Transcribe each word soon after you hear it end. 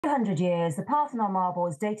200 years, the Parthenon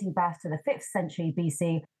marbles dating back to the 5th century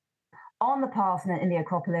BC on the Parthenon in the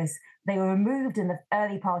Acropolis. They were removed in the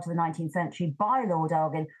early part of the 19th century by Lord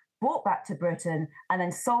Elgin, brought back to Britain, and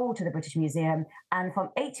then sold to the British Museum. And from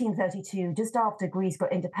 1832, just after Greece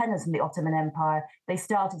got independence from the Ottoman Empire, they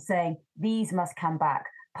started saying, these must come back.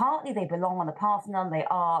 Partly they belong on the Parthenon. They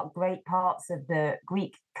are great parts of the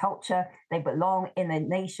Greek culture. They belong in the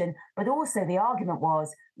nation. But also the argument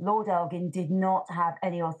was Lord Elgin did not have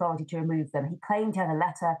any authority to remove them. He claimed he had a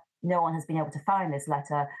letter. No one has been able to find this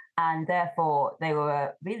letter. And therefore, they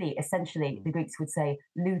were really, essentially, the Greeks would say,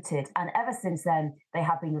 looted. And ever since then, they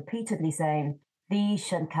have been repeatedly saying, these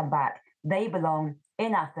shouldn't come back. They belong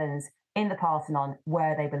in Athens, in the Parthenon,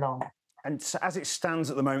 where they belong. And so as it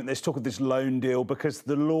stands at the moment, there's talk of this loan deal because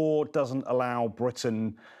the law doesn't allow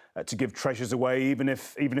Britain to give treasures away, even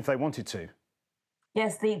if they wanted to.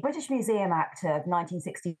 Yes, the British Museum Act of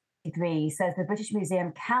 1963 says the British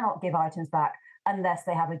Museum cannot give items back unless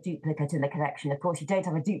they have a duplicate in the collection. Of course, you don't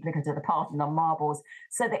have a duplicate of the Parthenon marbles,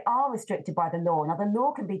 so they are restricted by the law. Now, the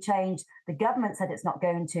law can be changed. The government said it's not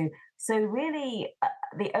going to. So really,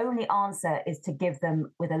 the only answer is to give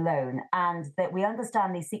them with a loan. And that we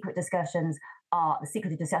understand these secretive discussions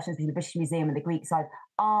between the British Museum and the Greek side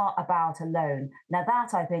are about a loan. Now,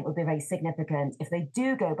 that, I think, would be very significant. If they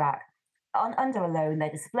do go back under a loan, they're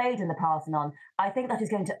displayed in the Parthenon, I think that is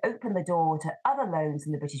going to open the door to other loans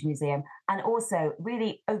in the British Museum, and also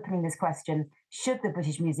really opening this question, should the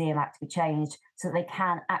British Museum Act be changed so that they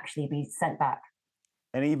can actually be sent back?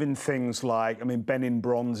 And even things like, I mean, Benin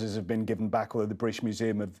bronzes have been given back, although the British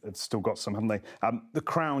Museum have still got some, haven't they? The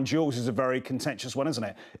crown jewels is a very contentious one, isn't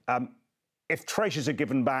it? If treasures are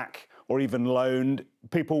given back or even loaned,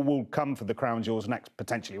 people will come for the crown jewels next,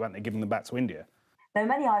 potentially, won't they, giving them back to India? There are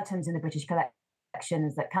many items in the British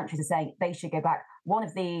collections that countries are saying they should go back. One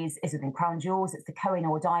of these is within crown jewels. It's the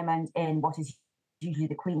Kohinoor diamond in what is usually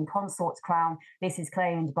the Queen Consort's crown. This is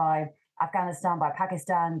claimed by Afghanistan, by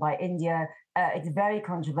Pakistan, by India. It's very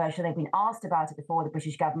controversial. They've been asked about it before, the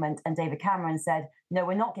British government, and David Cameron said, no,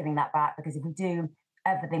 we're not giving that back, because if we do,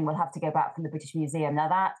 everything will have to go back from the British Museum. Now,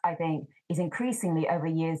 that, I think, is increasingly over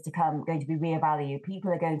years to come going to be reevaluated.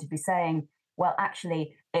 People are going to be saying, well,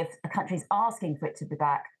 actually, if a country is asking for it to be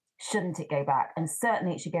back, shouldn't it go back? And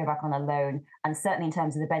certainly it should go back on a loan. And certainly in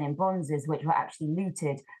terms of the Benin bronzes, which were actually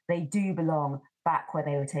looted, they do belong back where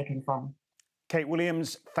they were taken from. Kate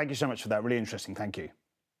Williams, thank you so much for that. Really interesting. Thank you.